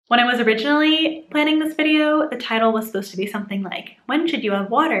When I was originally planning this video, the title was supposed to be something like, when should you have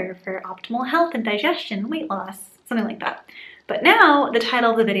water for optimal health and digestion and weight loss? Something like that. But now the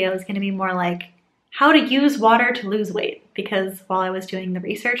title of the video is going to be more like, how to use water to lose weight. Because while I was doing the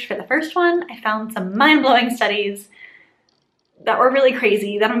research for the first one, I found some mind-blowing studies that were really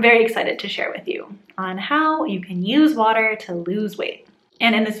crazy that I'm very excited to share with you on how you can use water to lose weight.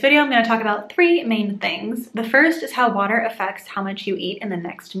 And in this video, I'm going to talk about three main things. The first is how water affects how much you eat in the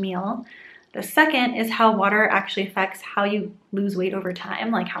next meal. The second is how water actually affects how you lose weight over time,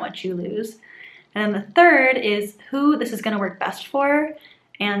 like how much you lose. And then the third is who this is going to work best for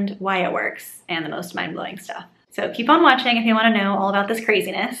and why it works, and the most mind-blowing stuff. So keep on watching if you want to know all about this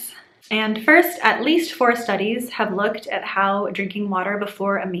craziness. And first, at least 4 studies have looked at how drinking water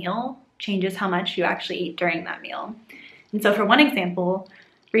before a meal changes how much you actually eat during that meal. And so for one example,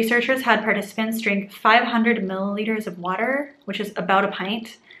 researchers had participants drink 500 milliliters of water, which is about a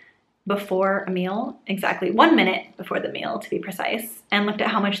pint, before a meal, exactly 1 minute before the meal to be precise, and looked at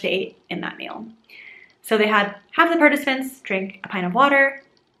how much they ate in that meal. So they had half the participants drink a pint of water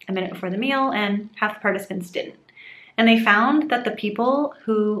a minute before the meal, and half the participants didn't. And they found that the people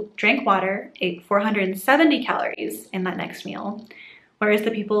who drank water ate 470 calories in that next meal, whereas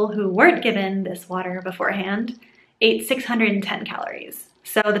the people who weren't given this water beforehand ate 610 calories.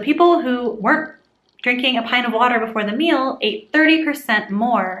 So the people who weren't drinking a pint of water before the meal ate 30%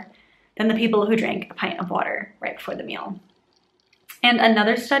 more than the people who drank a pint of water right before the meal. And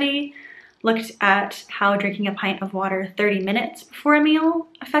another study looked at how drinking a pint of water 30 minutes before a meal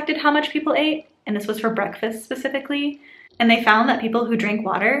affected how much people ate, and this was for breakfast specifically. And they found that people who drank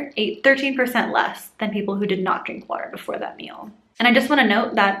water ate 13% less than people who did not drink water before that meal. And I just want to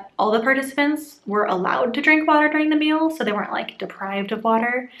note that all the participants were allowed to drink water during the meal, so they weren't like deprived of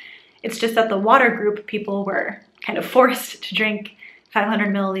water. It's just that the water group people were kind of forced to drink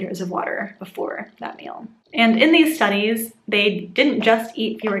 500 milliliters of water before that meal. And in these studies, they didn't just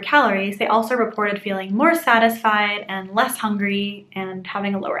eat fewer calories, they also reported feeling more satisfied and less hungry and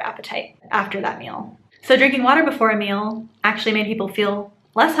having a lower appetite after that meal. So drinking water before a meal actually made people feel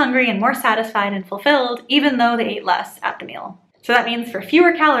less hungry and more satisfied and fulfilled, even though they ate less at the meal. So that means for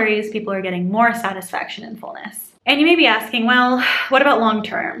fewer calories, people are getting more satisfaction and fullness. And you may be asking, well, what about long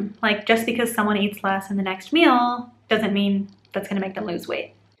term? Like, just because someone eats less in the next meal doesn't mean that's going to make them lose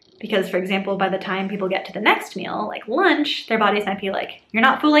weight. Because, for example, by the time people get to the next meal, like lunch, their bodies might be like, you're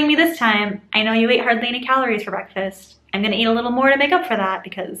not fooling me this time. I know you ate hardly any calories for breakfast. I'm going to eat a little more to make up for that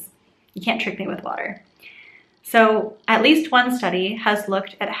because you can't trick me with water. So at least one study has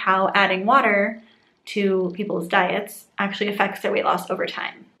looked at how adding water to people's diets actually affects their weight loss over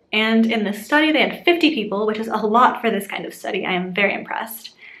time. And in this study, they had 50 people, which is a lot for this kind of study. I am very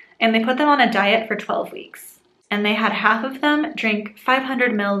impressed. And they put them on a diet for 12 weeks. And they had half of them drink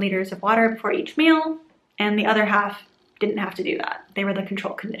 500 milliliters of water before each meal, and the other half didn't have to do that. They were the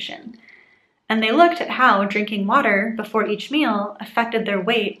control condition. And they looked at how drinking water before each meal affected their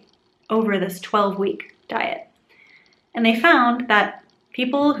weight over this 12-week diet. And they found that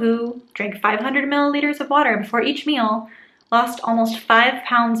people who drank 500 milliliters of water before each meal lost almost 5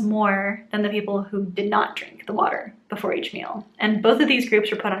 pounds more than the people who did not drink the water before each meal. And both of these groups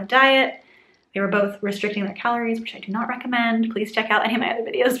were put on a diet. They were both restricting their calories, which I do not recommend. Please check out any of my other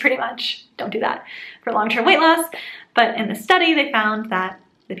videos, pretty much. Don't do that for long-term weight loss. But in the study, they found that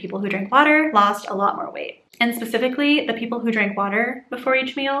the people who drank water lost a lot more weight. And specifically, the people who drank water before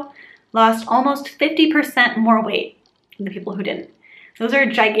each meal lost almost 50% more weight than the people who didn't. So those are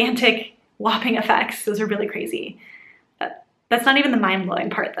gigantic, whopping effects. Those are really crazy. But that's not even the mind-blowing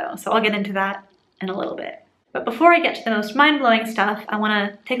part, though. So I'll get into that in a little bit. But before I get to the most mind-blowing stuff, I want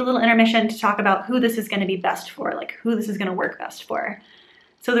to take a little intermission to talk about who this is going to be best for, like who this is going to work best for.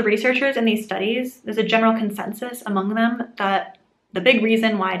 So the researchers in these studies, there's a general consensus among them that the big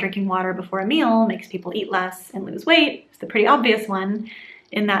reason why drinking water before a meal makes people eat less and lose weight is the pretty obvious one,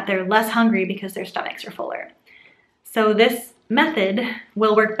 in that they're less hungry because their stomachs are fuller. So this method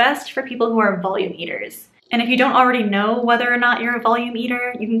will work best for people who are volume eaters. And if you don't already know whether or not you're a volume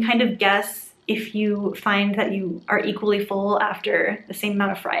eater, you can kind of guess if you find that you are equally full after the same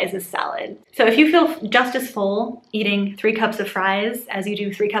amount of fries as salad. So if you feel just as full eating 3 cups of fries as you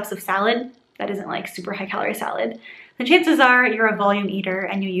do 3 cups of salad, that isn't like super high calorie salad, then chances are you're a volume eater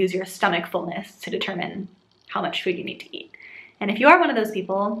and you use your stomach fullness to determine how much food you need to eat. And if you are one of those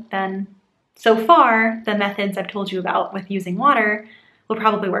people, then so far the methods I've told you about with using water will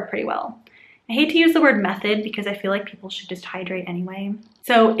probably work pretty well. I hate to use the word method because I feel like people should just hydrate anyway.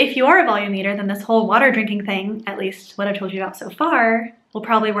 So if you are a volume eater, then this whole water drinking thing, at least what I've told you about so far, will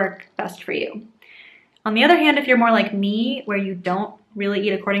probably work best for you. On the other hand, if you're more like me, where you don't really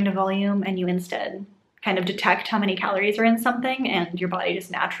eat according to volume and you instead kind of detect how many calories are in something and your body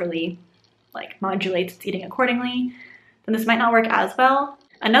just naturally like modulates its eating accordingly, then this might not work as well.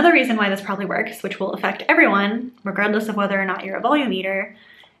 Another reason why this probably works, which will affect everyone, regardless of whether or not you're a volume eater,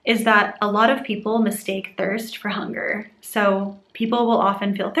 is that a lot of people mistake thirst for hunger. So people will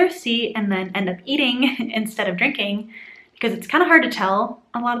often feel thirsty and then end up eating instead of drinking, because it's kind of hard to tell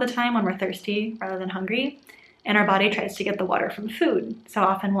a lot of the time when we're thirsty rather than hungry, and our body tries to get the water from food. So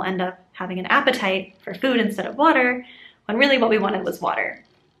often we'll end up having an appetite for food instead of water, when really what we wanted was water.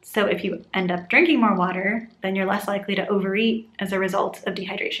 So if you end up drinking more water, then you're less likely to overeat as a result of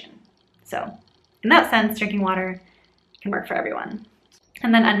dehydration. So in that sense, drinking water can work for everyone.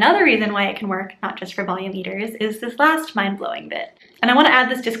 And then another reason why it can work, not just for volume eaters, is this last mind-blowing bit. And I want to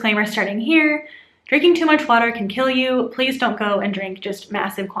add this disclaimer starting here. Drinking too much water can kill you. Please don't go and drink just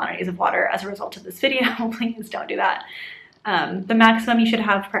massive quantities of water as a result of this video. Please don't do that. The maximum you should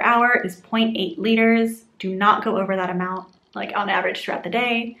have per hour is 0.8 liters. Do not go over that amount, like on average throughout the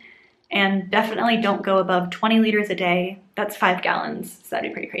day. And definitely don't go above 20 liters a day. That's 5 gallons, so that'd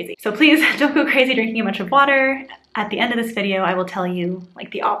be pretty crazy. So please don't go crazy drinking a bunch of water. At the end of this video, I will tell you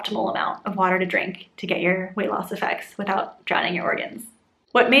like the optimal amount of water to drink to get your weight loss effects without drowning your organs.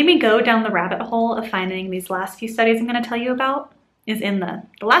 What made me go down the rabbit hole of finding these last few studies I'm going to tell you about is in the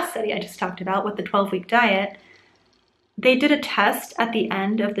last study I just talked about with the 12-week diet. They did a test at the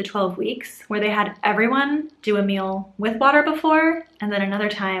end of the 12 weeks where they had everyone do a meal with water before, and then another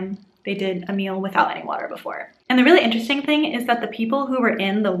time they did a meal without any water before. And the really interesting thing is that the people who were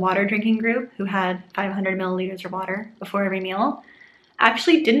in the water drinking group, who had 500 milliliters of water before every meal,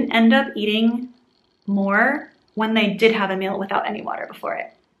 actually didn't end up eating more when they did have a meal without any water before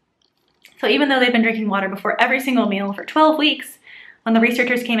it. So even though they've been drinking water before every single meal for 12 weeks, when the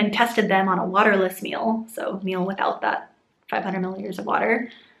researchers came and tested them on a waterless meal, so meal without that 500 milliliters of water,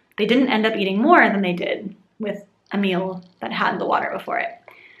 they didn't end up eating more than they did with a meal that had the water before it.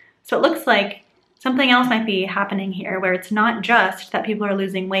 So it looks like something else might be happening here, where it's not just that people are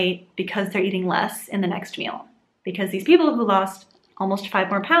losing weight because they're eating less in the next meal. Because these people who lost almost 5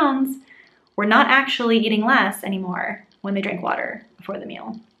 more pounds were not actually eating less anymore when they drank water before the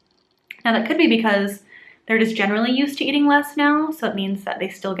meal. Now that could be because they're just generally used to eating less now, so it means that they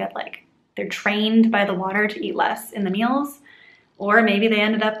still get like, they're trained by the water to eat less in the meals, or maybe they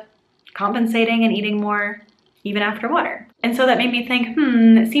ended up compensating and eating more even after water. And so that made me think,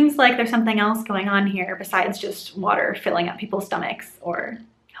 it seems like there's something else going on here besides just water filling up people's stomachs or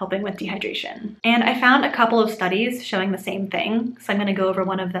helping with dehydration. And I found a couple of studies showing the same thing, so I'm going to go over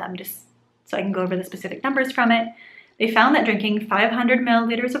one of them just so I can go over the specific numbers from it. They found that drinking 500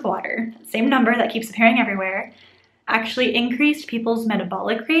 milliliters of water, same number that keeps appearing everywhere, actually increased people's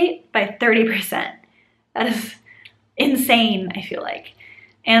metabolic rate by 30%. That is insane, I feel like.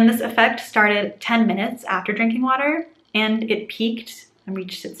 And this effect started 10 minutes after drinking water, and it peaked and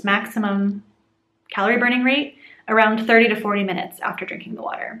reached its maximum calorie burning rate around 30 to 40 minutes after drinking the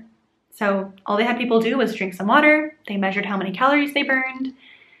water. So all they had people do was drink some water, they measured how many calories they burned,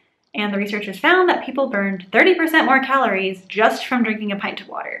 and the researchers found that people burned 30% more calories just from drinking a pint of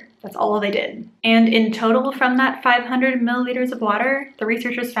water. That's all they did. And in total from that 500 milliliters of water, the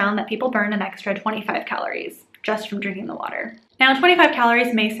researchers found that people burned an extra 25 calories just from drinking the water. Now 25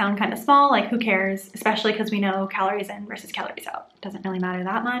 calories may sound kind of small, like who cares, especially because we know calories in versus calories out. It doesn't really matter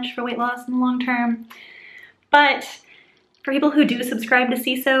that much for weight loss in the long term. But for people who do subscribe to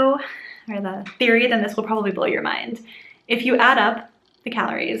CISO, or the theory, then this will probably blow your mind. If you add up the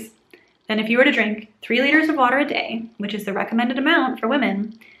calories, then if you were to drink 3 liters of water a day, which is the recommended amount for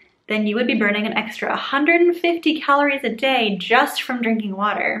women, then you would be burning an extra 150 calories a day just from drinking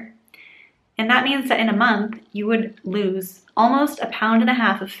water. And that means that in a month, you would lose almost 1.5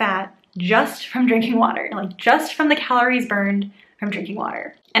 pounds of fat just from drinking water, like just from the calories burned from drinking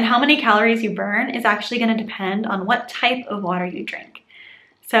water. And how many calories you burn is actually going to depend on what type of water you drink.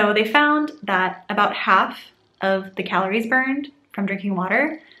 So they found that about half of the calories burned from drinking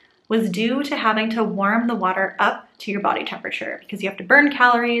water was due to having to warm the water up to your body temperature, because you have to burn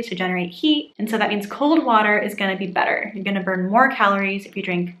calories to generate heat. And so that means cold water is going to be better. You're going to burn more calories if you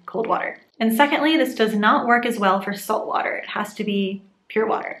drink cold water. And secondly, this does not work as well for salt water. It has to be pure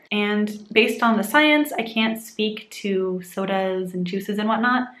water. And based on the science, I can't speak to sodas and juices and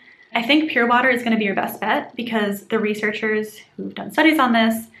whatnot. I think pure water is going to be your best bet, because the researchers who've done studies on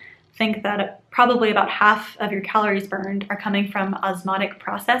this think that probably about half of your calories burned are coming from osmotic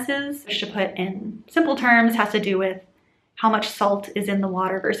processes, which, to put in simple terms, has to do with how much salt is in the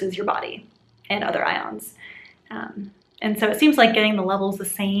water versus your body and other ions. And so it seems like getting the levels the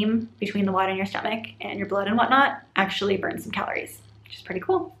same between the water in your stomach and your blood and whatnot actually burns some calories, which is pretty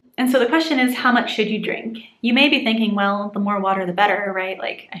cool. And so the question is, how much should you drink? You may be thinking, well, the more water, the better, right?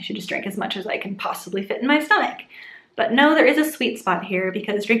 Like I should just drink as much as I can possibly fit in my stomach. But no, there is a sweet spot here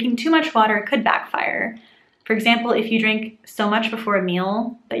because drinking too much water could backfire. For example, if you drink so much before a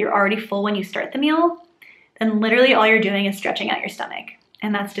meal that you're already full when you start the meal, then literally all you're doing is stretching out your stomach.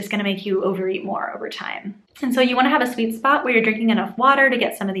 And that's just gonna make you overeat more over time. And so you wanna have a sweet spot where you're drinking enough water to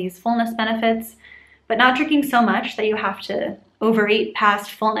get some of these fullness benefits, but not drinking so much that you have to overeat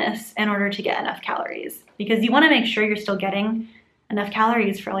past fullness in order to get enough calories. Because you wanna make sure you're still getting enough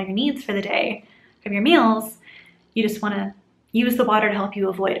calories for all your needs for the day from your meals. You just wanna use the water to help you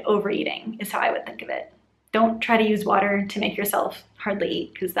avoid overeating, is how I would think of it. Don't try to use water to make yourself hardly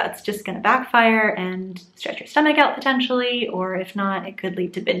eat, because that's just gonna backfire and stretch your stomach out potentially, or if not, it could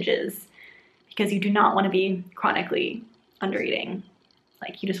lead to binges, because you do not wanna be chronically undereating.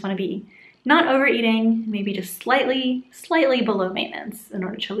 Like you just wanna be not overeating, maybe just slightly below maintenance in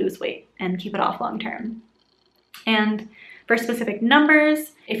order to lose weight and keep it off long term. And for specific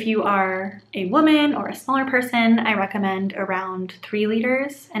numbers, if you are a woman or a smaller person, I recommend around 3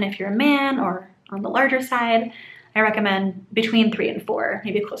 liters. And if you're a man or on the larger side, I recommend between 3 and 4,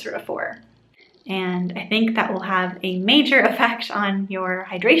 maybe closer to 4. And I think that will have a major effect on your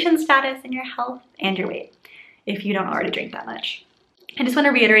hydration status and your health and your weight if you don't already drink that much. I just want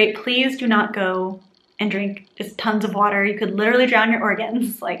to reiterate, please do not go and drink just tons of water. You could literally drown your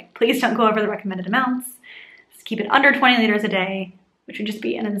organs. Like, please don't go over the recommended amounts. Just keep it under 20 liters a day, which would just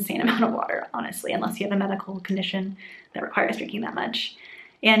be an insane amount of water, honestly, unless you have a medical condition that requires drinking that much.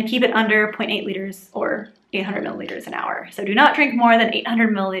 And keep it under 0.8 liters or 800 milliliters an hour. So do not drink more than 800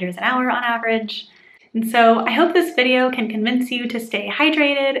 milliliters an hour on average. And so I hope this video can convince you to stay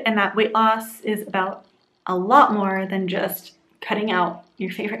hydrated and that weight loss is about a lot more than just cutting out your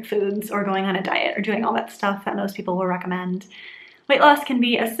favorite foods or going on a diet or doing all that stuff that most people will recommend. Weight loss can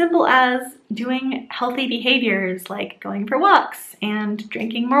be as simple as doing healthy behaviors like going for walks and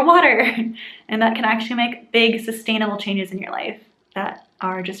drinking more water. And that can actually make big sustainable changes in your life that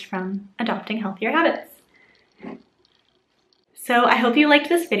are just from adopting healthier habits. So I hope you liked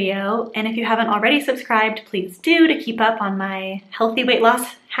this video, and if you haven't already subscribed, please do, to keep up on my healthy weight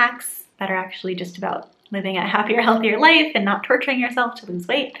loss hacks that are actually just about living a happier, healthier life and not torturing yourself to lose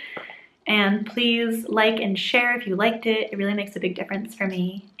weight. And please like and share if you liked it. It really makes a big difference for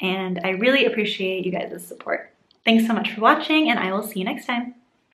me, and I really appreciate you guys' support. Thanks so much for watching, and I will see you next time.